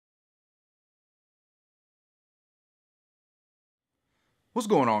What's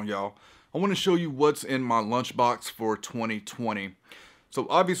going on, y'all? I want to show you what's in my lunchbox for 2020. So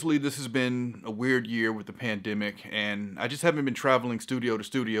obviously this has been a weird year with the pandemic, and I just haven't been traveling studio to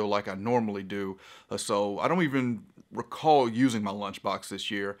studio like I normally do. So I don't even recall using my lunchbox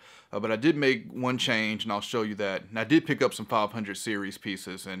this year, but I did make one change, and I'll show you that. And I did pick up some 500 series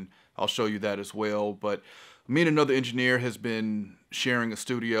pieces, and I'll show you that as well. But me and another engineer has been sharing a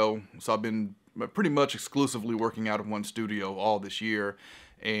studio, so I've been pretty much exclusively working out of one studio all this year,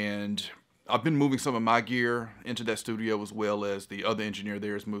 and I've been moving some of my gear into that studio, as well as the other engineer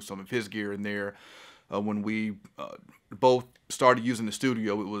there has moved some of his gear in there. When we both started using the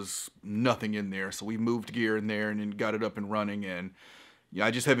studio, it was nothing in there, so we moved gear in there and then got it up and running. And yeah,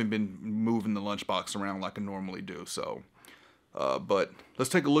 I just haven't been moving the lunchbox around like I normally do. So but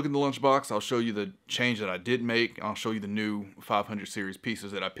let's take a look at the lunchbox. I'll show you the change that I did make. I'll show you the new 500 series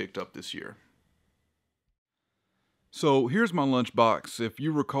pieces that I picked up this year. So here's my lunchbox. If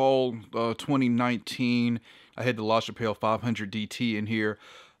you recall, 2019, I had the LaChapelle 500 DT in here.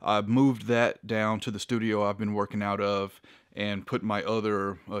 I moved that down to the studio I've been working out of and put my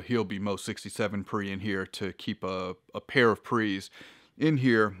other Hilby Mo 67 pre in here to keep a pair of pre's in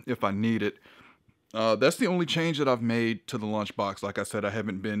here if I need it. That's the only change that I've made to the lunchbox. Like I said, I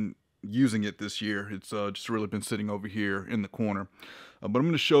haven't been using it this year. It's just really been sitting over here in the corner. But I'm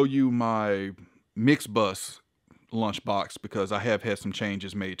going to show you my mix bus lunchbox because I have had some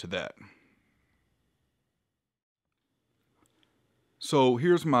changes made to that. So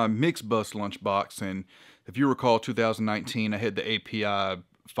here's my mix bus lunchbox, and if you recall 2019, I had the API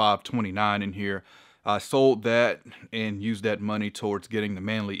 529 in here. I sold that and used that money towards getting the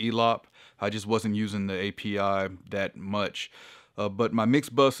Manley ELOP. I just wasn't using the API that much. But my mix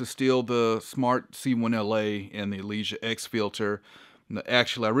bus is still the Smart C1LA and the Elysia X filter.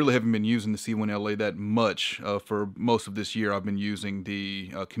 Actually, I really haven't been using the C1LA that much. For most of this year, I've been using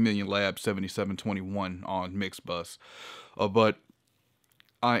the Chameleon Lab 7721 on Mixbus. But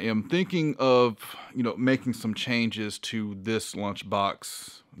I am thinking of, making some changes to this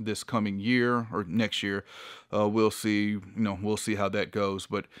lunchbox this coming year or next year. We'll see, we'll see how that goes.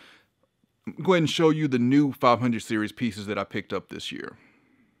 But go ahead and show you the new 500 series pieces that I picked up this year.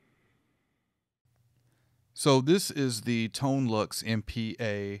 So this is the Tonelux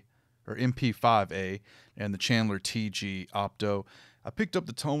MPA or MP5A and the Chandler TG Opto. I picked up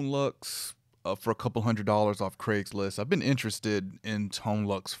the Tonelux for a couple $100 off Craigslist. I've been interested in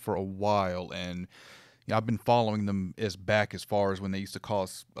Tonelux for a while, and I've been following them back as far as when they used to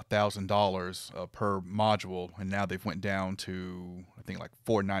cost $1,000 per module, and now they've went down to I think like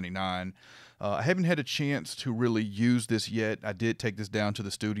 $4.99. I haven't had a chance to really use this yet. I did take this down to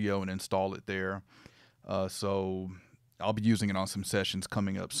the studio and install it there. So I'll be using it on some sessions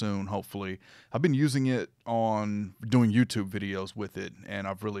coming up soon, hopefully. I've been using it on doing YouTube videos with it, and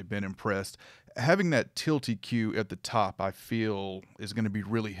I've really been impressed. Having that tilty cue at the top, I feel, is going to be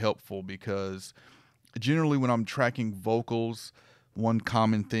really helpful because generally when I'm tracking vocals, one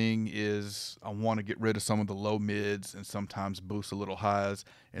common thing is I want to get rid of some of the low mids and sometimes boost a little highs.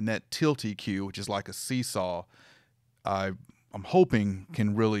 And that tilty cue, which is like a seesaw, I'm hoping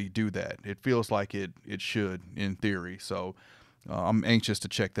can really do that. It feels like it should in theory. So I'm anxious to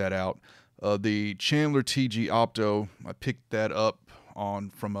check that out. The Chandler TG Opto, I picked that up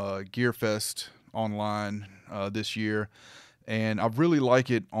from a GearFest online this year. And I really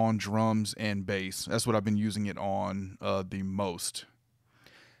like it on drums and bass. That's what I've been using it on the most.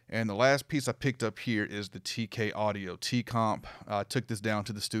 And the last piece I picked up here is the TK Audio T-komp. I took this down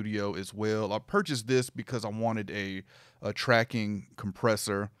to the studio as well. I purchased this because I wanted a tracking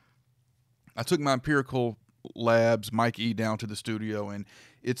compressor. I took my Empirical Labs Mic E down to the studio, and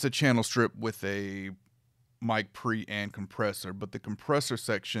it's a channel strip with a mic pre and compressor, but the compressor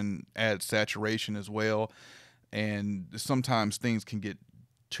section adds saturation as well, and sometimes things can get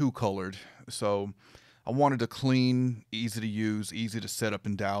too colored. So I wanted a clean, easy to use, easy to set up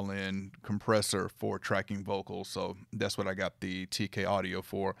and dial in compressor for tracking vocals. So that's what I got the TK Audio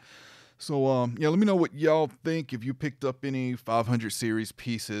for. So yeah, let me know what y'all think. If you picked up any 500 series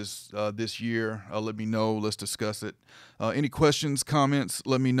pieces this year, let me know. Let's discuss it. Any questions, comments,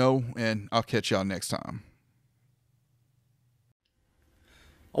 let me know, and I'll catch y'all next time.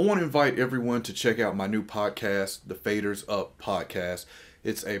 I want to invite everyone to check out my new podcast, the Faders Up Podcast.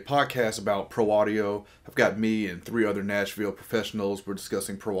 It's a podcast about pro audio. I've got me and 3 other Nashville professionals. We're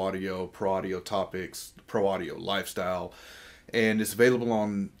discussing pro audio topics, pro audio lifestyle. And it's available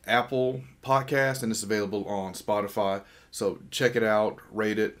on Apple Podcasts and it's available on Spotify. So check it out,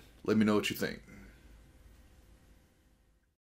 rate it, let me know what you think.